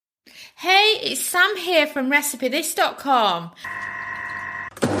Hey, it's Sam here from RecipeThis.com.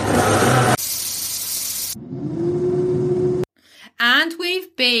 And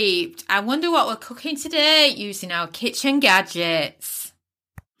we've beeped. I wonder what we're cooking today using our kitchen gadgets.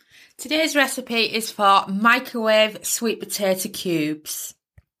 Today's recipe is for microwave sweet potato cubes.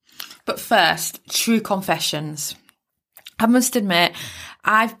 But first, true confessions. I must admit,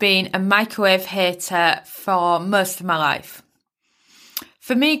 I've been a microwave hater for most of my life.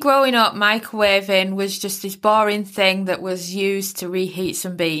 For me, growing up, microwaving was just this boring thing that was used to reheat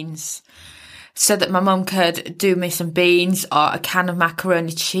some beans so that my mum could do me some beans or a can of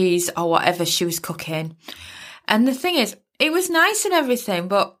macaroni cheese or whatever she was cooking. And the thing is, it was nice and everything,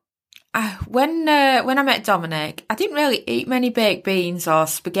 but when I met Dominic, I didn't really eat many baked beans or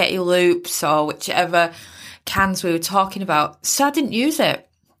spaghetti loops or whichever cans we were talking about, so I didn't use it.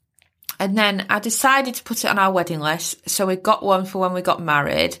 And then I decided to put it on our wedding list, so we got one for when we got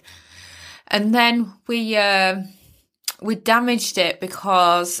married. And then we damaged it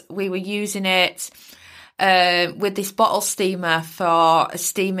because we were using it with this bottle steamer for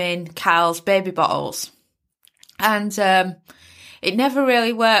steaming Kyle's baby bottles. And it never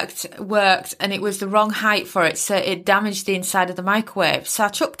really worked, and it was the wrong height for it, so it damaged the inside of the microwave. So I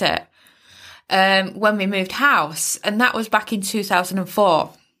chucked it when we moved house, and that was back in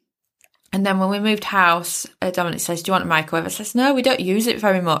 2004. And then when we moved house, Dominic says, "Do you want a microwave?" I says, "No, we don't use it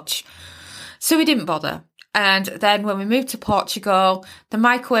very much." So we didn't bother. And then when we moved to Portugal, the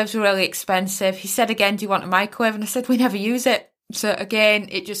microwaves were really expensive. He said again, "Do you want a microwave?" And I said, "We never use it." So again,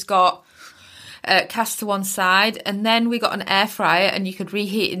 it just got cast to one side. And then we got an air fryer, and you could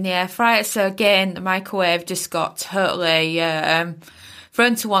reheat in the air fryer. So again, the microwave just got totally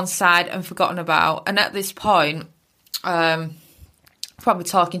thrown to one side and forgotten about. And at this point, probably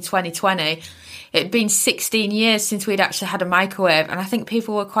talking 2020, it had been 16 years since we'd actually had a microwave, and I think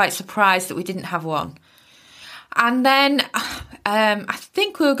people were quite surprised that we didn't have one. And then I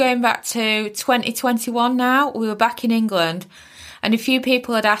think we were going back to 2021 now. We were back in England, and a few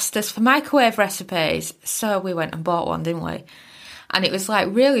people had asked us for microwave recipes, so we went and bought one, didn't we? And it was like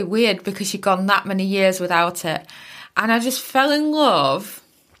really weird because you'd gone that many years without it, and I just fell in love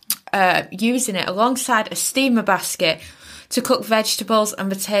using it alongside a steamer basket to cook vegetables and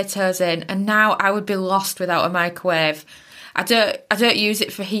potatoes in, and now I would be lost without a microwave. I don't use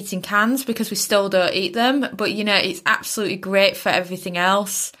it for heating cans because we still don't eat them, but you know, it's absolutely great for everything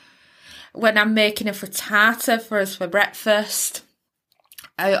else. When I'm making a frittata for us for breakfast,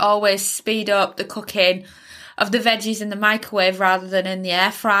 I always speed up the cooking of the veggies in the microwave rather than in the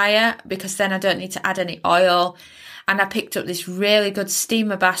air fryer, because then I don't need to add any oil. And I picked up this really good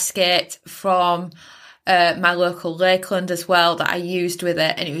steamer basket from my local Lakeland as well that I used with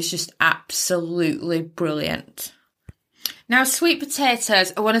it, and it was just absolutely brilliant. Now, sweet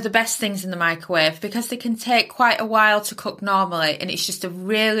potatoes are one of the best things in the microwave because they can take quite a while to cook normally, and it's just a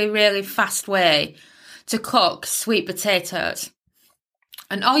really, really fast way to cook sweet potatoes.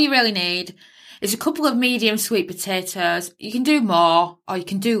 And all you really need is a couple of medium sweet potatoes. You can do more or you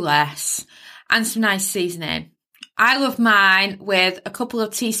can do less, and some nice seasoning. I love mine with a couple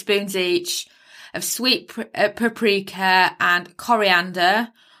of teaspoons each of sweet paprika and coriander,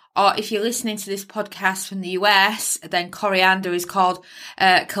 or if you're listening to this podcast from the US, then coriander is called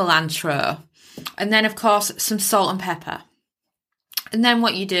cilantro. And then, of course, some salt and pepper. And then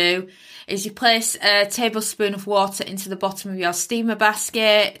what you do is you place a tablespoon of water into the bottom of your steamer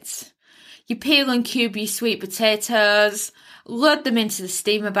basket. You peel and cube your sweet potatoes, load them into the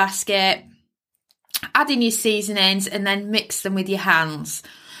steamer basket, add in your seasonings, and then mix them with your hands,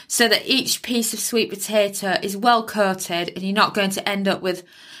 so that each piece of sweet potato is well coated and you're not going to end up with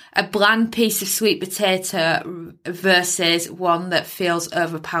a bland piece of sweet potato versus one that feels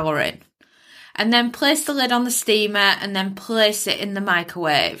overpowering. And then place the lid on the steamer and then place it in the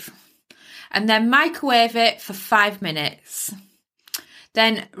microwave. And then microwave it for 5 minutes.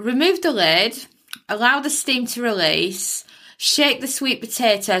 Then remove the lid, allow the steam to release, shake the sweet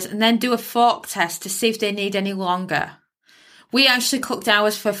potatoes, and then do a fork test to see if they need any longer. We actually cooked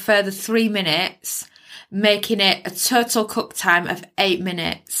ours for a further 3 minutes, making it a total cook time of 8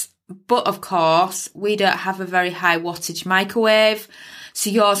 minutes. But of course, we don't have a very high wattage microwave, so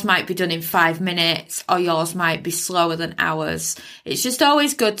yours might be done in 5 minutes or yours might be slower than ours. It's just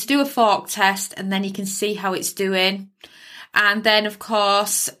always good to do a fork test, and then you can see how it's doing. And then, of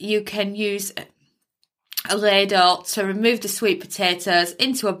course, you can use a ladle to remove the sweet potatoes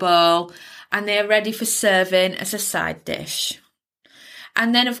into a bowl, and they are ready for serving as a side dish.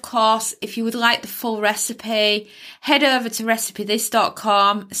 And then, of course, if you would like the full recipe, head over to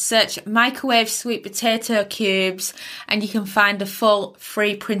recipethis.com, search microwave sweet potato cubes, and you can find a full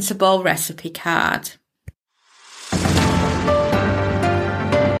free printable recipe card.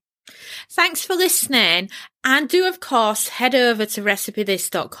 Thanks for listening, and do of course head over to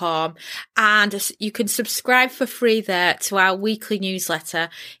recipethis.com and you can subscribe for free there to our weekly newsletter.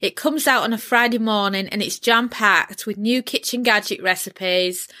 It comes out on a Friday morning and it's jam-packed with new kitchen gadget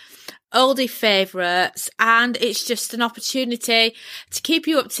recipes, oldie favourites, and it's just an opportunity to keep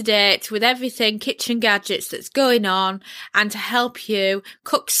you up to date with everything kitchen gadgets that's going on and to help you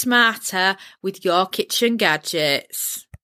cook smarter with your kitchen gadgets.